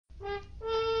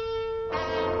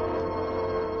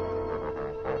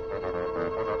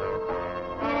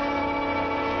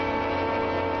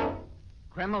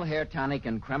Kreml Hair Tonic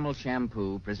and Kreml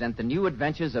Shampoo present the new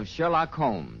adventures of Sherlock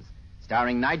Holmes,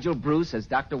 starring Nigel Bruce as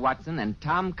Dr. Watson and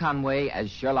Tom Conway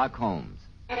as Sherlock Holmes.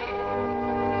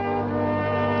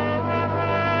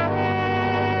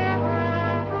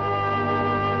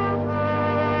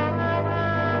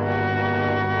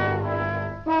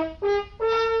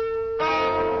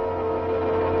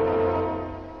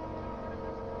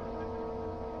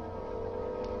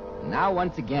 Now,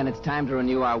 once again, it's time to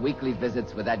renew our weekly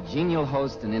visits with that genial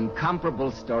host and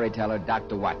incomparable storyteller,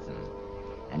 Dr. Watson.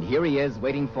 And here he is,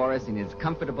 waiting for us in his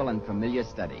comfortable and familiar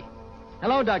study.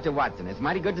 Hello, Dr. Watson. It's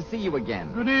mighty good to see you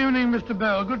again. Good evening, Mr.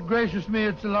 Bell. Good gracious me,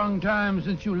 it's a long time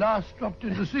since you last dropped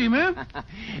in to see me.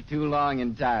 Too long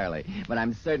entirely, but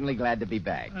I'm certainly glad to be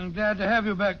back. I'm glad to have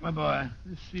you back, my boy.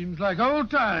 This seems like old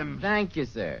times. Thank you,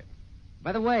 sir.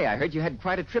 By the way, I heard you had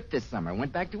quite a trip this summer.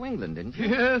 Went back to England, didn't you?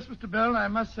 Yes, Mr. Bell, I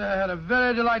must say I had a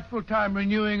very delightful time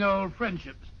renewing old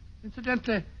friendships.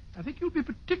 Incidentally, I think you'll be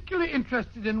particularly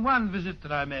interested in one visit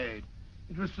that I made.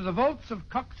 It was to the vaults of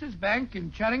Cox's Bank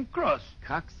in Charing Cross.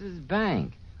 Cox's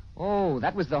Bank? Oh,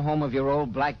 that was the home of your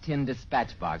old black tin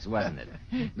dispatch box, wasn't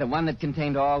it? The one that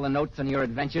contained all the notes on your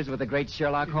adventures with the great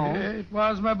Sherlock Holmes? It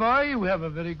was, my boy. You have a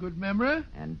very good memory.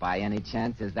 And by any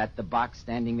chance, is that the box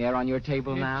standing there on your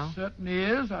table now? It certainly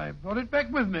is. I brought it back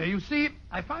with me. You see,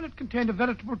 I found it contained a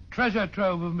veritable treasure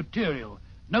trove of material.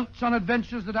 Notes on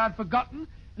adventures that I'd forgotten,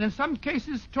 and in some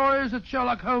cases, stories that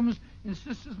Sherlock Holmes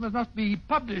insisted must be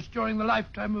published during the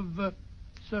lifetime of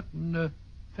certain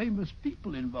famous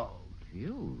people involved.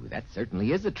 Phew, that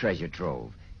certainly is a treasure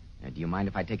trove. Do you mind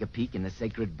if I take a peek in the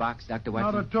sacred box, Dr.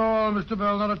 Watson? Not at all, Mr.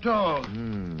 Bell, not at all.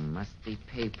 Must be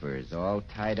papers all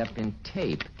tied up in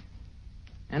tape.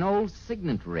 An old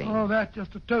signet ring. Oh, that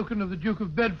just a token of the Duke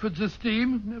of Bedford's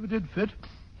esteem. Never did fit.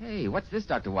 Hey, what's this,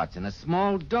 Dr. Watson? A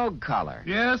small dog collar.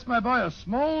 Yes, my boy, a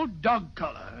small dog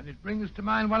collar. And it brings to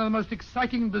mind one of the most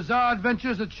exciting and bizarre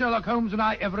adventures that Sherlock Holmes and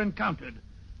I ever encountered.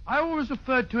 I always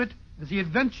referred to it as the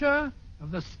adventure of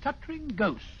the Stuttering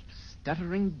Ghost.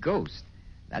 Stuttering Ghost?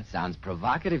 That sounds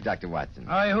provocative, Dr. Watson.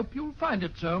 I hope you'll find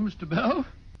it so, Mr. Bell.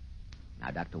 Now,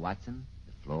 Dr. Watson,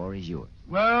 the floor is yours.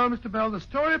 Well, Mr. Bell, the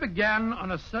story began on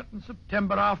a certain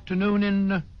September afternoon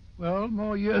in,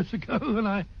 more years ago than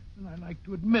I like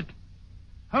to admit.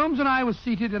 Holmes and I were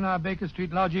seated in our Baker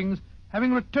Street lodgings,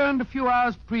 having returned a few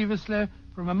hours previously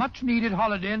from a much-needed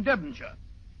holiday in Devonshire.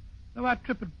 Though our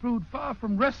trip had proved far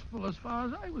from restful as far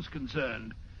as I was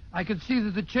concerned, I could see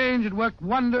that the change had worked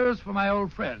wonders for my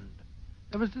old friend.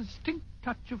 There was a distinct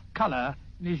touch of color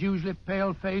in his usually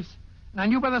pale face, and I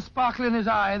knew by the sparkle in his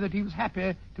eye that he was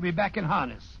happy to be back in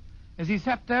harness, as he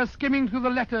sat there skimming through the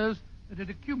letters that had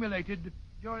accumulated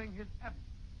during his absence.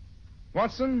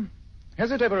 Watson,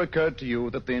 has it ever occurred to you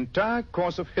that the entire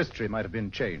course of history might have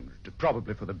been changed,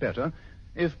 probably for the better,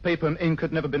 if paper and ink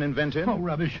had never been invented? Oh,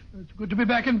 rubbish. It's good to be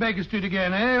back in Baker Street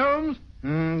again, eh,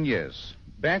 Holmes? Yes.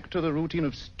 Back to the routine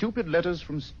of stupid letters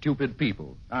from stupid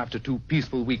people after 2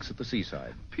 peaceful weeks at the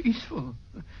seaside. Peaceful?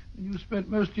 And you spent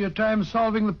most of your time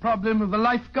solving the problem of the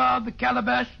lifeguard, the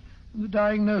calabash, and the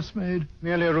dying nursemaid.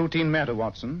 Merely a routine matter,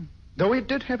 Watson, though it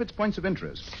did have its points of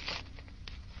interest.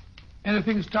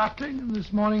 Anything startling in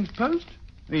this morning's post?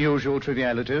 The usual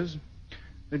trivialities.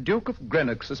 The Duke of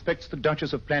Greenock suspects the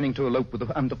Duchess of planning to elope with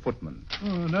the underfootman.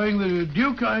 Oh, knowing the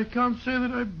Duke, I can't say that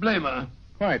I blame her.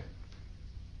 Quite.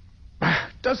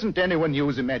 Doesn't anyone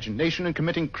use imagination in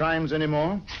committing crimes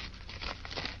anymore?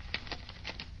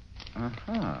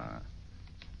 Aha.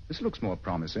 This looks more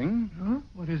promising. Huh?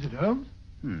 What is it, Holmes?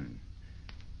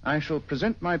 I shall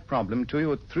present my problem to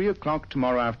you at 3 o'clock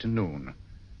tomorrow afternoon.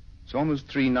 It's almost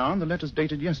 3 now, and the letter's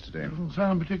dated yesterday. Doesn't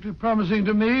sound particularly promising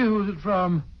to me. Who's it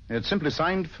from? It's simply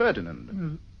signed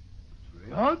Ferdinand. It's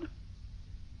very odd.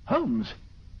 Holmes,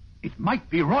 it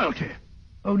might be royalty.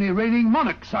 Only reigning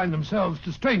monarchs sign themselves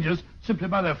to strangers simply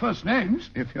by their first names.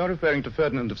 If you're referring to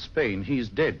Ferdinand of Spain, he's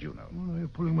dead, you know. Oh, you're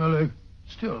pulling my leg.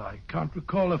 Still, I can't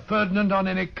recall a Ferdinand on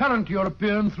any current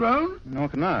European throne. Nor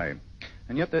can I.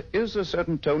 And yet there is a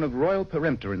certain tone of royal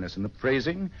peremptoriness in the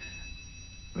phrasing.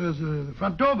 Where's the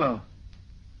front doorbell?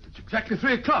 It's exactly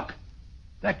 3 o'clock.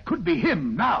 That could be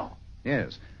him now.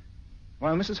 Yes.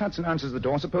 While Mrs. Hudson answers the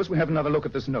door, suppose we have another look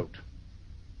at this note.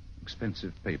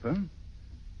 Expensive paper.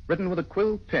 Written with a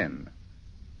quill pen.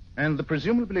 And the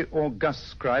presumably august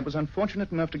scribe was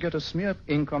unfortunate enough to get a smear of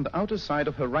ink on the outer side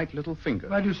of her right little finger.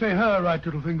 Why do you say her right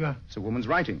little finger? It's a woman's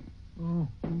writing. Oh,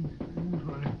 who's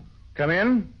writing? Come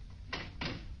in.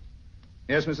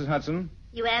 Yes, Mrs. Hudson?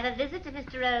 You have a visitor,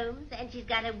 Mr. Holmes, and she's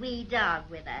got a wee dog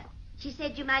with her. She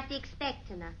said you might be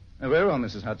expecting her. Very well,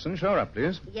 Mrs. Hudson. Show her up,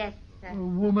 please. Yes, sir. A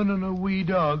woman and a wee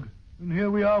dog. And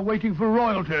here we are waiting for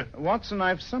royalty. Watson,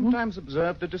 I've sometimes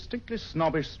observed a distinctly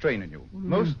snobbish strain in you.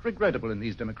 Most regrettable in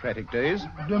these democratic days.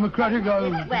 Democratic?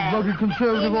 I voted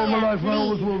Conservative all my life, and I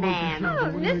always will vote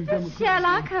Oh, Conservative. Mr.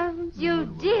 Sherlock Holmes, you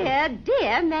dear,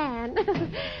 dear man.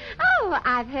 Oh,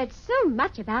 I've heard so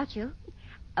much about you.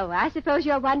 Oh, I suppose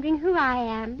you're wondering who I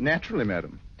am. Naturally,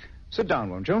 madam. Sit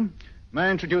down, won't you? May I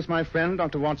introduce my friend,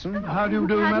 Dr. Watson? How do you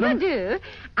do, How madam? do you do?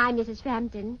 I'm Mrs.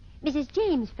 Frampton. Mrs.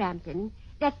 James Frampton.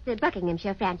 That's the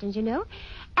Buckinghamshire Framptons, you know.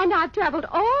 And I've traveled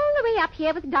all the way up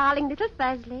here with darling little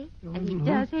Fuzzley. And he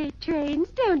does hate trains,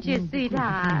 don't you,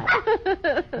 sweetheart?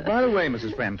 By the way,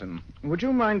 Mrs. Frampton, would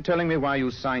you mind telling me why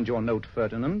you signed your note,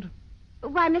 Ferdinand?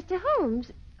 Why, Mr.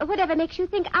 Holmes, whatever makes you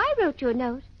think I wrote you a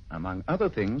note? Among other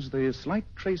things, the slight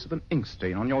trace of an ink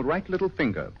stain on your right little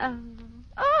finger.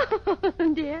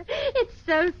 Oh, dear. It's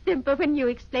so simple when you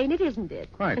explain it, isn't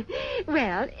it? Quite.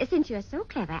 Well, since you're so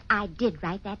clever, I did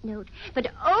write that note. But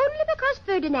only because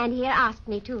Ferdinand here asked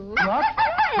me to. What?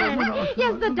 Yes,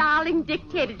 yes, the darling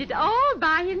dictated it all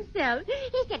by himself.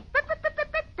 He said,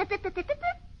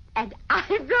 and I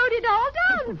wrote it all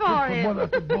down for him.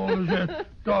 What a ball is that?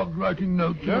 Dog writing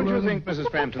notes. Don't you think, Mrs.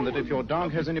 Frampton, that if your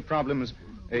dog has any problems,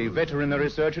 a veterinary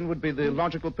surgeon would be the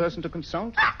logical person to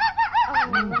consult?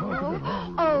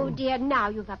 Oh, dear, now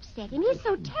you've upset him. He's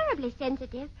so terribly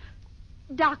sensitive.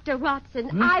 Dr.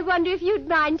 Watson, I wonder if you'd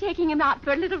mind taking him out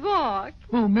for a little walk.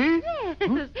 Who, me?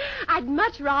 Yes. I'd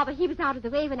much rather he was out of the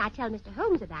way when I tell Mr.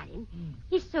 Holmes about him.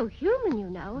 He's so human, you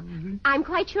know. I'm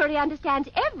quite sure he understands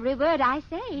every word I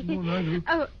say. I do.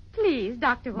 Oh, please,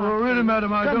 Dr. Watson. Oh, really,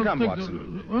 madam, I don't Come, think...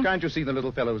 Watson. Huh? Can't you see the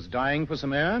little fellow's dying for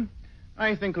some air?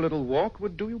 I think a little walk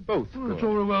would do you both Oh, it's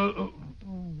good. all well.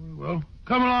 Very well.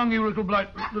 Come along, you little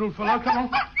little fellow. Come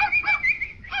on.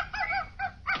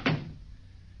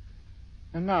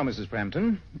 And now, Mrs.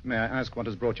 Frampton, may I ask what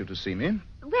has brought you to see me?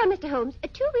 Well, Mr. Holmes,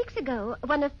 2 weeks ago,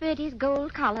 one of Ferdy's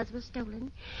gold collars was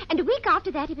stolen. And a week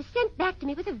after that, he was sent back to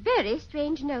me with a very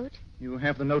strange note. You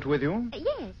have the note with you?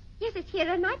 Yes, it's here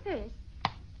in my purse.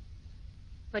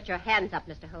 Put your hands up,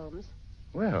 Mr. Holmes.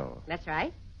 Well, That's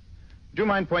right. do you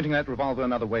mind pointing that revolver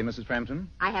another way, Mrs. Frampton?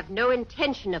 I have no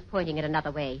intention of pointing it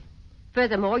another way.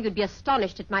 Furthermore, you'd be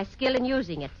astonished at my skill in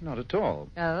using it. Not at all.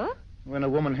 Oh? When a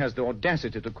woman has the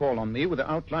audacity to call on me with the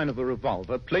outline of a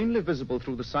revolver plainly visible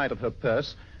through the side of her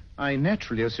purse, I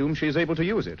naturally assume she is able to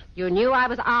use it. You knew I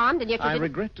was armed, and yet you I didn't...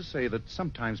 regret to say that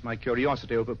sometimes my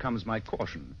curiosity overcomes my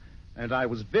caution, and I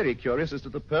was very curious as to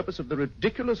the purpose of the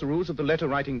ridiculous ruse of the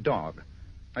letter-writing dog.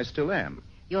 I still am.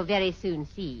 You'll very soon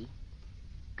see.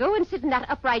 Go and sit in that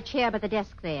upright chair by the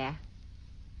desk there.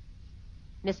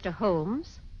 Mr.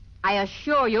 Holmes, I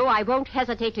assure you I won't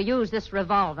hesitate to use this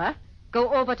revolver.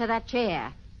 Go over to that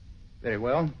chair. Very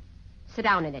well. Sit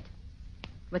down in it,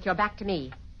 with your back to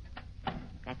me.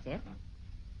 That's it.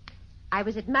 I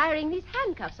was admiring these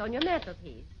handcuffs on your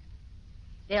mantelpiece.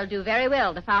 They'll do very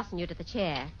well to fasten you to the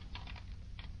chair.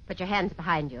 Put your hands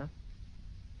behind you.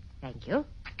 Thank you.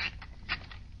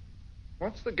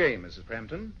 What's the game, Mrs.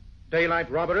 Frampton?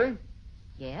 Daylight robbery?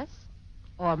 Yes.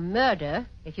 Or murder,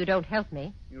 if you don't help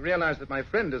me. You realize that my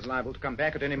friend is liable to come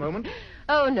back at any moment?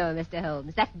 Oh, no, Mr.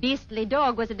 Holmes. That beastly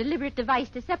dog was a deliberate device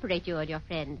to separate you and your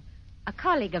friend. A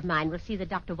colleague of mine will see that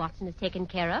Dr. Watson is taken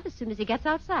care of as soon as he gets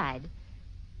outside.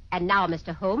 And now,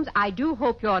 Mr. Holmes, I do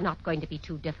hope you're not going to be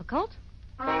too difficult.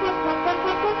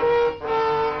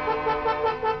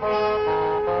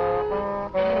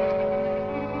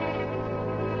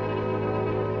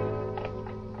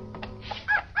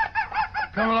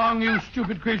 Come along, you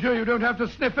stupid creature. You don't have to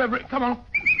sniff every... Come on.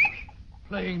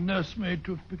 Playing nursemaid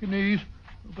to Pekingese.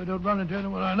 Hope I don't run into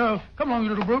anyone I know. Come along, you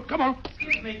little brute. Come on.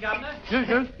 Excuse me, Governor.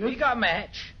 Yes. You got a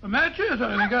match? A match? Yes,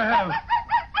 I think I have.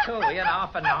 Cool, you know,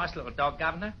 half a nice little dog,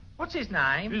 Governor. What's his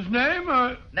name? His name?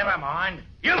 Never mind.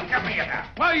 You give me it out.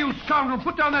 Why, you scoundrel,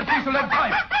 put down that piece of lead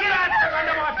pipe. Get out from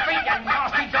under my feet, you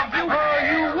nasty dog, you.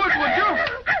 You would you?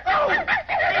 Oh!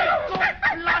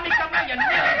 Good blimey, Governor, you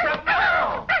nearly broke my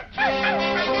arm.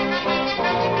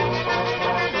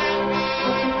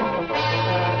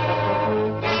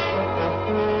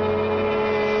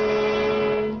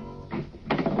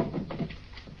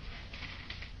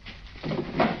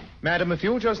 Madam, if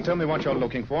you'll just tell me what you're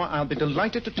looking for, I'll be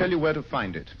delighted to tell you where to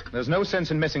find it. There's no sense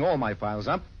in messing all my files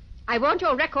up. I want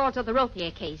your records of the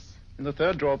Rothier case. In the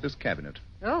third drawer of this cabinet.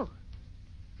 Oh.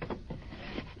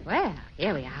 Well,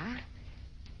 here we are.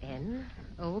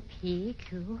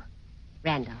 N-O-P-Q...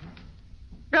 Randall.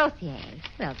 Rothier.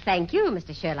 Well, thank you,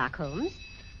 Mr. Sherlock Holmes.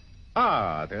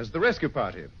 Ah, there's the rescue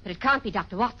party. But it can't be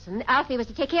Dr. Watson. Alfie was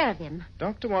to take care of him.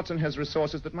 Dr. Watson has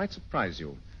resources that might surprise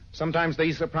you. Sometimes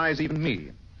they surprise even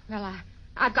me. Well,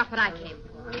 I've got what I came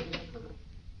for.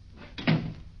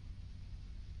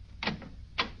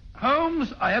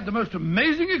 Holmes, I had the most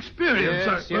amazing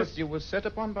experience. Yes, you were set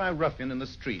upon by a ruffian in the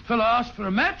street. Fellow asked for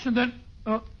a match and then...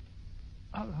 how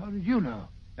did you know?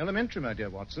 Elementary, my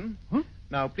dear Watson. Huh?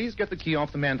 Now, please get the key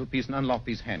off the mantelpiece and unlock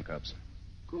these handcuffs.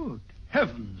 Good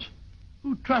heavens.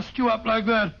 Who trussed you up like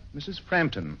that? Mrs.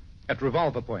 Frampton, at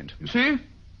revolver point. You see?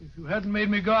 If you hadn't made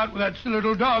me go out with that silly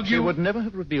little dog, She would never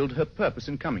have revealed her purpose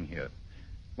in coming here.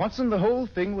 Watson, the whole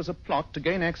thing was a plot to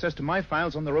gain access to my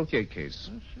files on the Rothier case.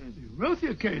 I say, the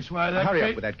Rothier case, why that... Hurry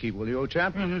up with that key, will you, old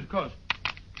chap? Yes, of course.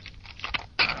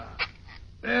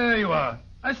 There you are.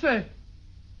 I say,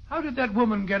 how did that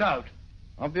woman get out?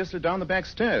 Obviously down the back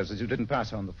stairs, as you didn't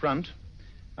pass her on the front.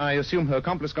 I assume her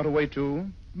accomplice got away, too?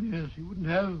 Yes, he wouldn't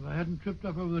have if I hadn't tripped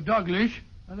up over the dog leash.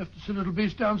 I left the silly little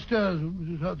beast downstairs with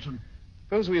Mrs. Hudson.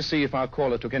 Suppose we see if our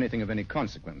caller took anything of any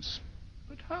consequence.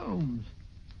 But, Holmes,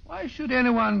 why should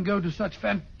anyone go to such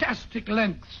fantastic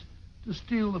lengths to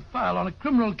steal the file on a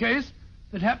criminal case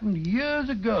that happened years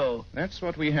ago? That's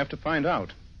what we have to find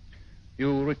out.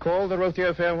 You recall the Rothier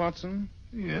affair, Watson?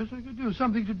 Yes, I could do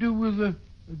something to do with a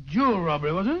jewel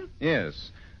robbery, wasn't it?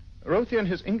 Yes. Rothier and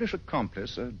his English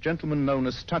accomplice, a gentleman known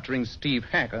as Stuttering Steve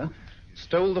Hacker,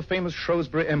 stole the famous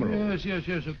Shrewsbury emerald.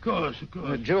 Yes, of course.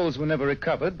 The jewels were never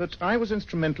recovered, but I was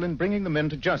instrumental in bringing the men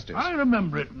to justice. I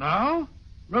remember it now.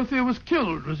 Rothier was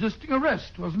killed resisting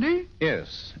arrest, wasn't he?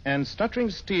 Yes, and Stuttering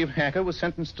Steve Hacker was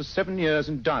sentenced to 7 years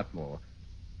in Dartmoor.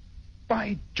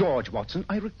 By George, Watson,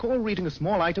 I recall reading a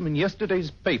small item in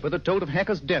yesterday's paper that told of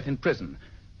Hacker's death in prison.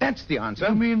 That's the answer.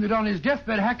 You mean that on his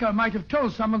deathbed, Hacker might have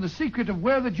told someone the secret of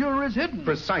where the jewelry is hidden?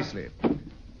 Precisely.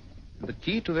 The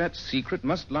key to that secret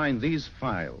must lie in these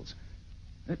files.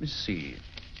 Let me see.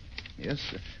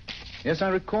 Yes, I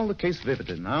recall the case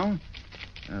vividly now.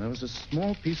 There was a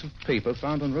small piece of paper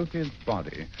found on Rothier's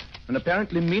body. An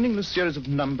apparently meaningless series of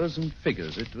numbers and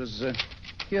figures. It was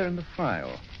here in the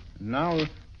file. Now,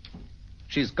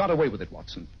 she's got away with it,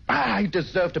 Watson. I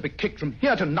deserve to be kicked from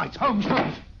here tonight. Holmes.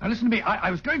 Now, listen to me. I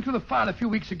was going through the file a few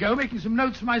weeks ago, making some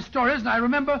notes for my stories, and I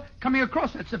remember coming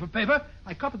across that slip of paper.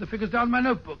 I copied the figures down in my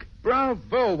notebook.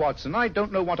 Bravo, Watson. I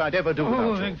don't know what I'd ever do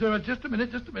without you. Thanks, sir. Just a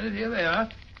minute. Here they are.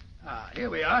 Here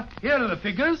we are. Here are the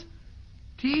figures.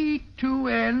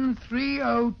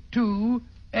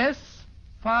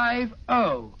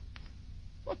 T2N302S50.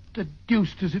 What the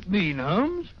deuce does it mean,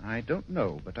 Holmes? I don't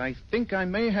know, but I think I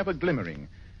may have a glimmering.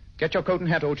 Get your coat and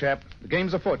hat, old chap. The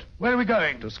game's afoot. Where are we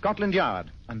going? To Scotland Yard.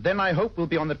 And then I hope we'll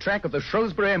be on the track of the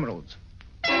Shrewsbury emeralds.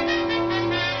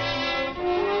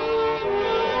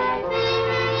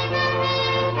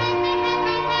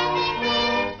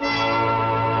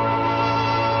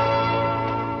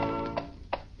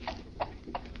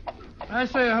 I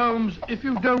say, Holmes, if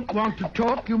you don't want to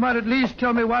talk, you might at least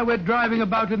tell me why we're driving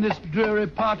about in this dreary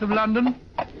part of London.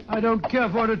 I don't care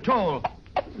for it at all,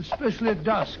 especially at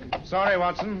dusk. Sorry,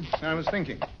 Watson. I was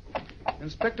thinking.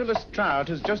 Inspector Lestrade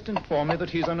has just informed me that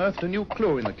he's unearthed a new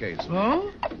clue in the case.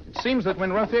 Oh? It seems that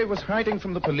when Rothier was hiding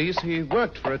from the police, he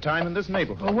worked for a time in this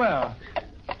neighborhood. Oh, where?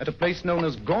 At a place known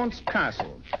as Gaunt's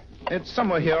Castle. It's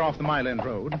somewhere here off the Mile End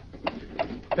Road.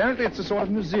 Apparently it's a sort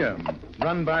of museum,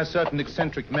 run by a certain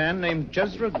eccentric man named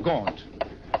Jezra Gaunt.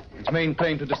 Its main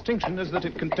claim to distinction is that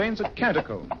it contains a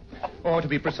catacomb. Or, to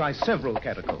be precise, several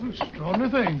catacombs.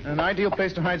 Extraordinary thing. An ideal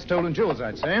place to hide stolen jewels,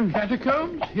 I'd say.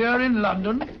 Catacombs? Here in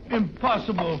London?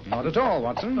 Impossible. Not at all,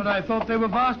 Watson. But I thought they were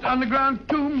vast underground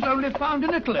tombs only found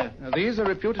in Italy. Now, these are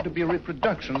reputed to be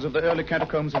reproductions of the early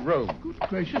catacombs of Rome. Good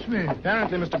gracious me.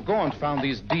 Apparently, Mr. Gaunt found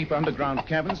these deep underground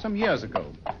caverns some years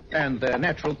ago. And their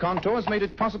natural contours made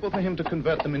it possible for him to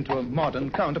convert them into a modern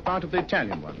counterpart of the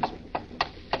Italian ones.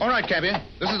 All right, cabby.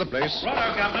 This is the place.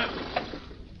 Righto, Governor.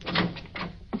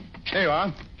 There you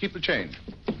are. Keep the change.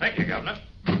 Thank you, Governor.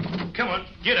 Come on,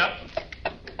 get up.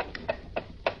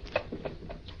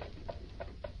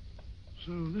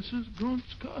 So this is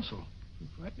Gaunt's Castle.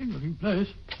 It's a frightening-looking place.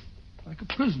 Like a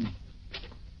prison.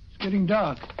 It's getting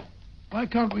dark. Why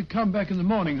can't we come back in the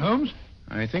morning, Holmes?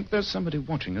 I think there's somebody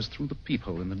watching us through the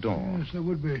peephole in the door. Yes, there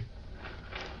would be.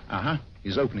 Uh-huh.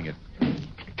 He's opening it.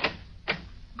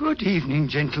 Good evening,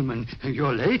 gentlemen.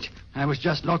 You're late. I was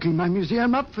just locking my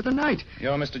museum up for the night.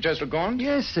 You're Mr. Jezra Gaunt?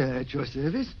 Yes, sir, at your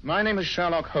service. My name is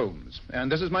Sherlock Holmes,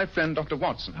 and this is my friend, Dr.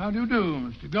 Watson. How do you do,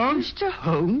 Mr. Gaunt? Mr.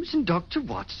 Holmes and Dr.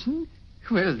 Watson?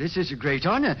 Well, this is a great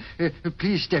honor.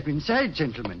 Please step inside,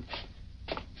 gentlemen.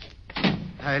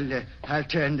 I'll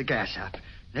turn the gas up.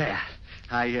 There.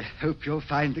 I hope you'll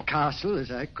find the castle, as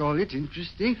I call it,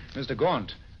 interesting. Mr.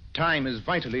 Gaunt, time is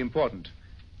vitally important.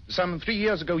 Some 3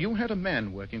 years ago, you had a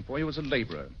man working for you as a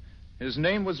laborer. His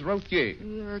name was Rothier.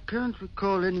 I can't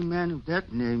recall any man of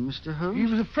that name, Mr. Holmes. He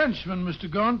was a Frenchman, Mr.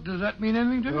 Gaunt. Does that mean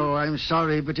anything to you? Oh, I'm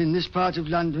sorry, but in this part of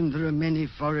London there are many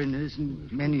foreigners,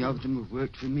 and many of them have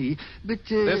worked for me. But,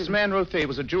 This man Rothier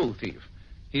was a jewel thief.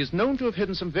 He is known to have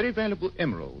hidden some very valuable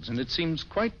emeralds, and it seems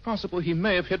quite possible he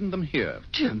may have hidden them here.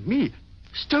 Dear me.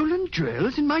 Stolen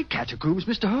jewels in my catacombs,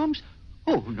 Mr. Holmes?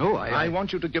 Oh, no, I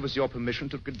want you to give us your permission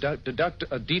to deduct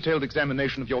a detailed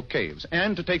examination of your caves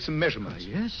and to take some measurements.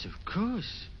 Yes, of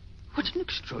course. What an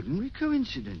extraordinary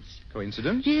coincidence.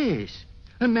 Coincidence? Yes.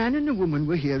 A man and a woman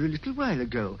were here a little while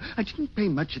ago. I didn't pay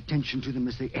much attention to them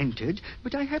as they entered,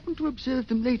 but I happened to observe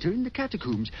them later in the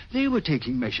catacombs. They were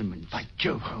taking measurements. By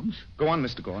Jove, Holmes. Go on,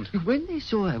 Mr. Gaunt. When they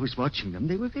saw I was watching them,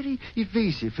 they were very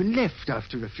evasive and left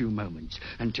after a few moments.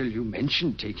 Until you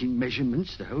mentioned taking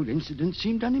measurements, the whole incident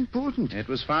seemed unimportant. It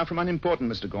was far from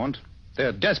unimportant, Mr. Gaunt.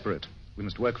 They're desperate. We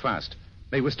must work fast.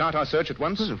 May we start our search at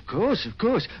once? Well, of course, of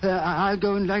course. I'll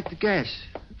go and light the gas.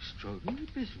 Extraordinary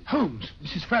business. Holmes,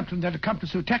 Mrs. Frampton, that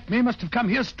accomplice who attacked me, must have come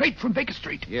here straight from Baker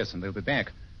Street. Yes, and they'll be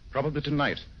back. Probably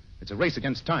tonight. It's a race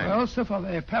against time. Well, so far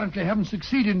they apparently haven't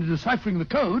succeeded in deciphering the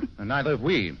code. And neither have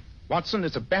we. Watson,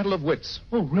 it's a battle of wits.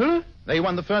 Oh, really? They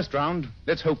won the first round.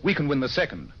 Let's hope we can win the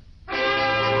second.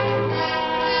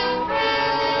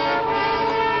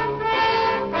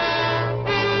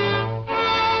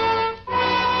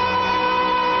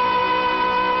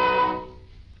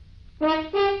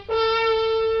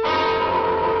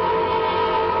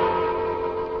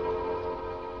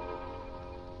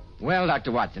 Well,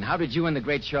 Dr. Watson, how did you and the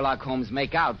great Sherlock Holmes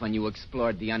make out when you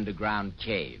explored the underground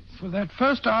caves? For that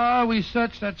first hour, we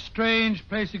searched that strange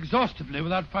place exhaustively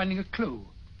without finding a clue.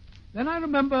 Then I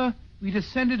remember we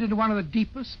descended into one of the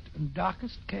deepest and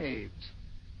darkest caves.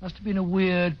 Must have been a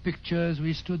weird picture as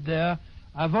we stood there,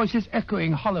 our voices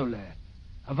echoing hollowly.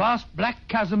 A vast black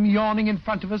chasm yawning in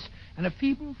front of us, and a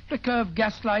feeble flicker of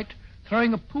gaslight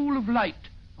throwing a pool of light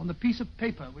on the piece of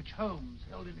paper which Holmes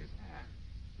held in his hand.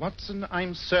 Watson,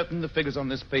 I'm certain the figures on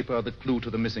this paper are the clue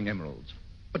to the missing emeralds.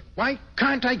 But why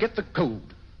can't I get the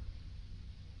code?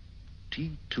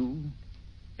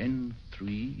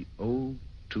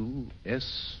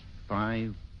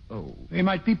 T2N3O2S50. They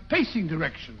might be pacing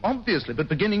directions. Obviously, but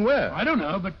beginning where? I don't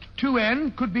know, but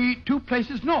 2N could be 2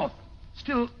 places north.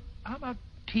 Still, how about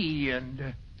T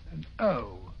and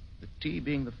O? The T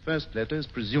being the first letter is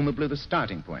presumably the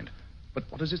starting point. But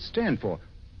what does it stand for?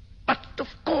 But, of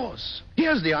course.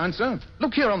 Here's the answer.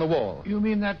 Look here on the wall. You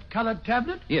mean that colored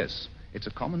tablet? Yes. It's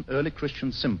a common early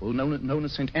Christian symbol known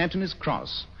as St. Anthony's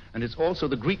cross. And it's also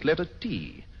the Greek letter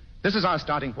T. This is our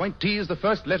starting point. T is the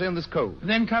first letter in this code.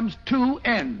 Then comes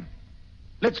 2N.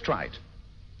 Let's try it.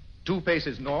 2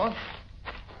 paces north.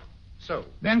 So.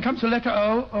 Then comes the letter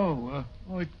O.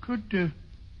 It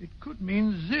could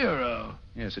mean 0.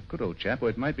 Yes, it could, old chap, or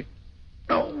it might be...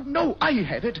 No, I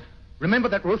have it. Remember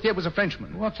that Rothier was a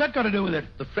Frenchman. What's that got to do with it?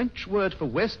 The French word for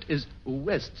west is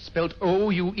ouest, spelled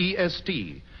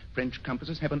O-U-E-S-T. French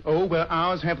compasses have an O where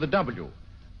ours have the W.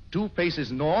 2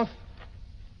 paces north,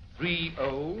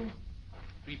 3-O,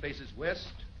 3 paces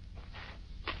west.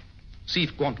 See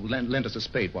if Gaunt will lend us a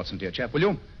spade, Watson, dear chap, will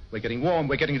you? We're getting warm.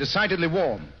 We're getting decidedly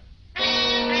warm.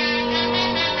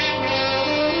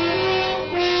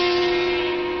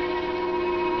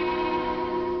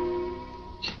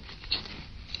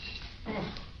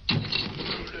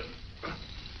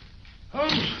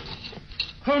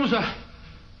 Holmes,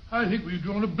 I think we've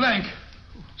drawn a blank.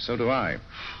 So do I.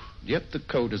 Yet the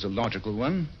code is a logical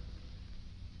one.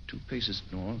 2 paces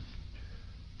north,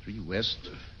 3 west,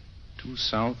 2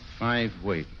 south, 5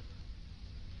 wait.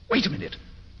 Wait a minute.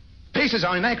 Paces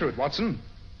are inaccurate, Watson.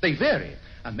 They vary.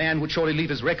 A man would surely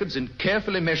leave his records in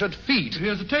carefully measured feet.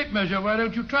 Here's a tape measure. Why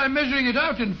don't you try measuring it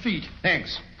out in feet?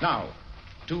 Thanks. Now,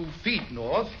 2 feet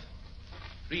north,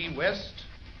 3 west,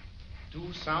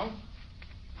 2 south,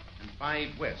 and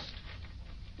 5 west.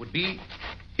 Would be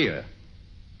here.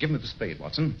 Give me the spade,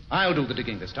 Watson. I'll do the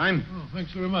digging this time. Oh,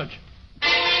 thanks very much.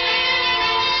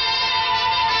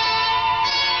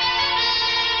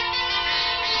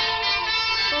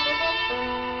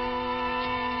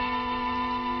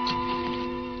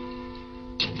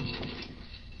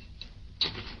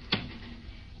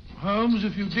 Holmes,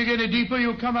 if you dig any deeper,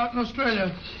 you'll come out in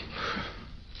Australia.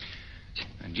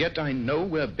 And yet I know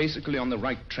we're basically on the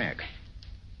right track.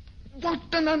 What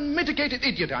an unmitigated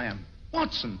idiot I am.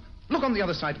 Watson, look on the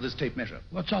other side of this tape measure.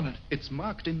 What's on it? It's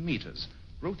marked in meters.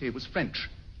 Rothier was French.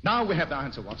 Now we have the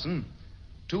answer, Watson.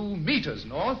 2 meters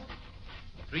north,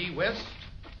 3 west,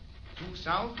 2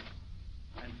 south,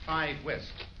 and 5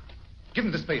 west. Give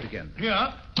me the spade again.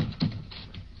 Here.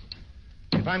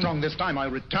 If I'm wrong this time,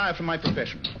 I'll retire from my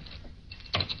profession.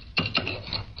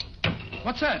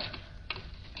 What's that?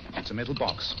 It's a metal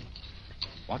box.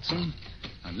 Watson,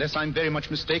 unless I'm very much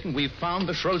mistaken, we've found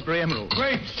the Shrewsbury emerald.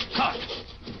 Great Scott!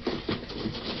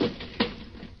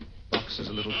 Box is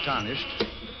a little tarnished,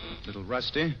 a little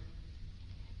rusty,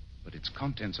 but its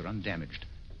contents are undamaged.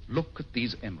 Look at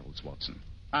these emeralds, Watson.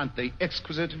 Aren't they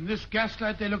exquisite? In this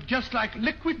gaslight, they look just like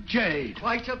liquid jade.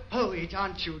 Quite a poet,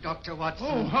 aren't you, Dr. Watson?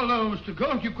 Oh, hello, Mr.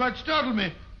 Galt. You quite startled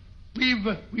me.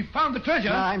 We've found the treasure.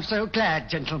 I'm so glad,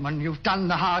 gentlemen. You've done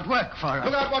the hard work for us.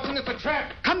 Look out, Watson, it's a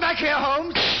trap. Come back here,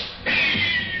 Holmes.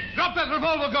 Drop that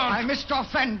revolver, Galt. I missed your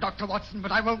friend, Dr. Watson,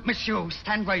 but I won't miss you.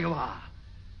 Stand where you are.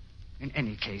 In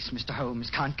any case, Mr. Holmes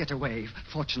can't get away.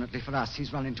 Fortunately for us,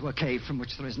 he's run into a cave from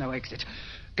which there is no exit.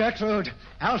 Gertrude,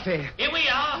 Alfie. Here we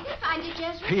are. Did you find it,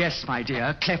 Jessup? Yes, my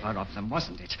dear. Clever of them,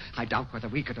 wasn't it? I doubt whether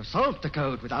we could have solved the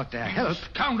code without their help.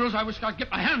 Scoundrels, I wish I'd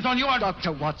get my hands on you.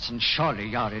 Dr. Watson, surely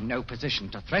you're in no position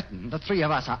to threaten. The three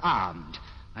of us are armed,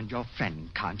 and your friend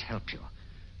can't help you.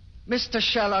 Mr.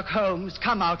 Sherlock Holmes,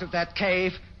 come out of that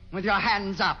cave with your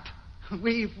hands up.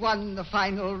 We've won the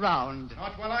final round.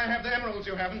 Not while I have the emeralds,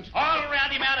 you haven't. All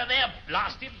round him out of there,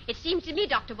 blast him. It seems to me,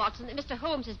 Dr. Watson, that Mr.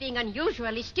 Holmes is being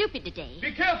unusually stupid today.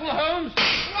 Be careful, Holmes.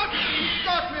 What? You've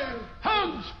got me.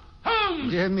 Holmes!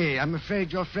 Holmes! Dear me, I'm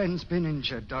afraid your friend's been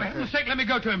injured, For Doctor. heaven's sake, let me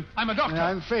go to him. I'm a doctor.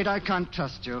 I'm afraid I can't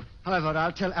trust you. However,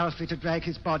 I'll tell Alfie to drag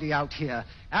his body out here.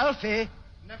 Alfie!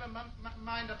 Never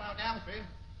mind about Alfie.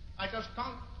 I just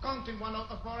conked him one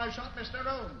before I shot Mr.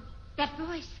 Holmes. That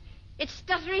voice. It's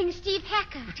Stuttering Steve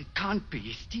Hacker. But it can't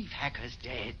be. Steve Hacker's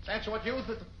dead. That's what you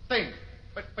think.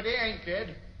 But he ain't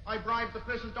dead. I bribed the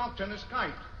prison doctor in his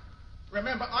kite.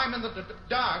 Remember, I'm in the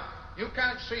dark. You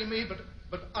can't see me,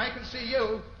 but I can see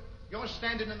you. You're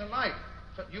standing in the light.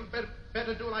 So you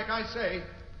better do like I say.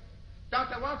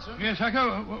 Dr. Watson. Yes,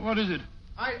 Hacker, what is it?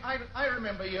 I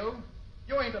remember you.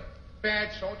 You ain't a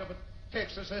bad sort of a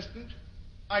text assistant.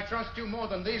 I trust you more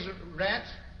than these rats.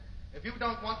 If you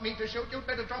don't want me to shoot, you'd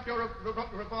better drop your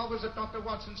revolvers at Dr.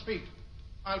 Watson's feet.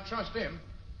 I'll trust him.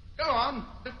 Go on.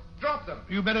 Drop them.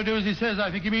 You better do as he says.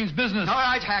 I think he means business. All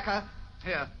right, Hacker.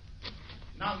 Here.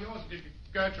 Now yours,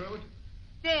 Gertrude.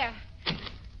 There.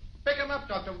 Pick him up,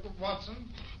 Dr. Watson.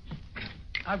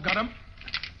 I've got him.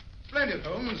 Splendid,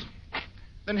 Holmes.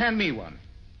 Then hand me one.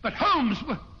 But Holmes,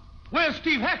 where's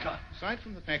Steve Hacker? Aside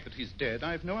from the fact that he's dead,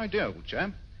 I've no idea, old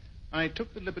chap. I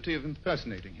took the liberty of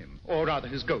impersonating him, or rather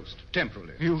his ghost,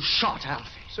 temporarily. You shot Alfie.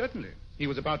 Certainly. He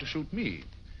was about to shoot me.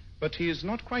 But he is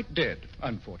not quite dead,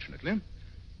 unfortunately.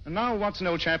 And now, Watson,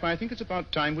 old chap, I think it's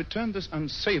about time we turned this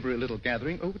unsavory little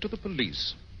gathering over to the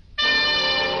police.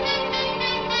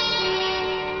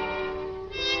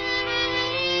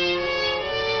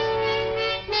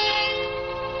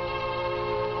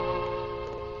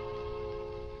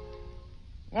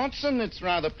 Watson, it's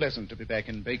rather pleasant to be back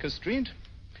in Baker Street.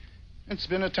 It's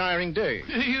been a tiring day.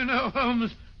 You know,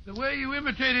 Holmes, the way you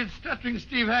imitated Stuttering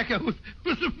Steve Hacker was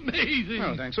amazing.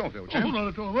 Oh, thanks awfully, old chap. Oh, not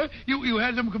at all. Well, you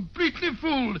had them completely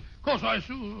fooled. Of course, I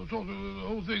saw the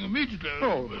whole thing immediately.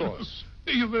 Oh, of course.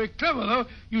 You're very clever, though.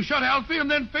 You shot Alfie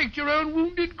and then faked your own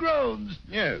wounded groans.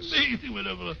 Yes. Amazing,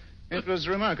 whatever. It was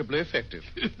remarkably effective.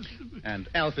 And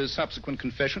Alfie's subsequent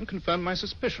confession confirmed my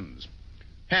suspicions.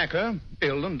 Hacker,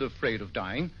 ill and afraid of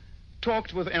dying,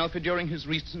 talked with Alfie during his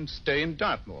recent stay in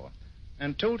Dartmoor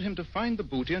and told him to find the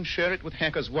booty and share it with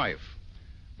Hacker's wife.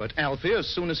 But Alfie, as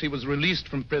soon as he was released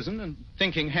from prison and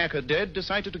thinking Hacker dead,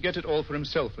 decided to get it all for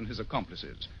himself and his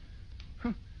accomplices.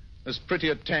 As pretty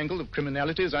a tangle of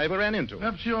criminality as I ever ran into.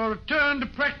 Perhaps your return to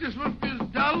practice won't be as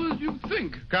dull as you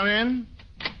think. Come in.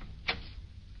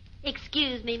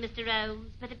 Excuse me, Mr.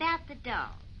 Holmes, but about the dog.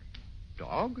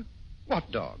 Dog?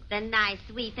 What dog? The nice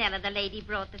wee fella the lady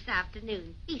brought this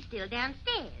afternoon. He's still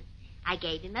downstairs. I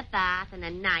gave him a bath and a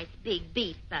nice big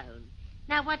beef bone.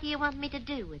 Now, what do you want me to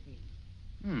do with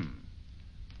him?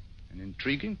 An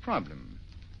intriguing problem.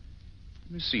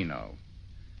 Let me see now.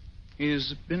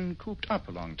 He's been cooped up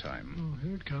a long time. Oh,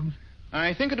 here it comes.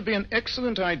 I think it'd be an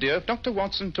excellent idea if Dr.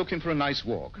 Watson took him for a nice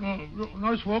walk. Oh,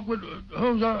 nice walk, but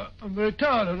Holmes, I'm very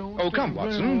tired. I don't want Oh, to come, take a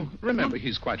very Watson. walk. Remember,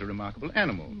 he's quite a remarkable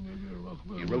animal.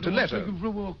 He wrote a letter. Take him for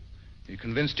a walk. He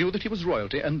convinced you that he was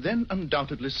royalty and then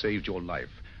undoubtedly saved your life.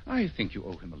 I think you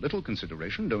owe him a little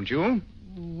consideration, don't you?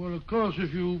 Well, of course,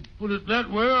 if you put it that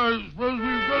way, I suppose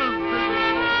we've got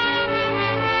to...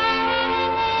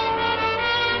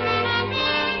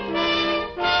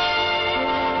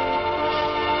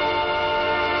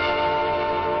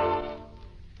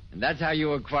 And that's how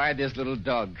you acquired this little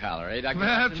dog collar, eh, Dr.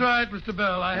 That's Watson? right, Mr.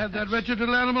 Bell. I had that wretched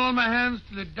little animal on my hands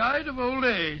till it died of old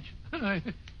age. I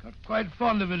got quite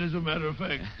fond of it, as a matter of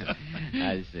fact.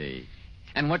 I see.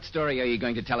 And what story are you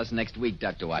going to tell us next week,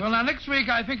 Dr. Watson? Well, now, next week,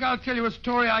 I think I'll tell you a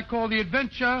story I call The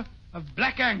Adventure of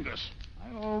Black Angus.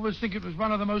 I always think it was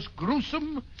one of the most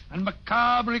gruesome and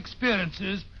macabre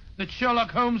experiences that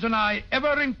Sherlock Holmes and I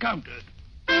ever encountered.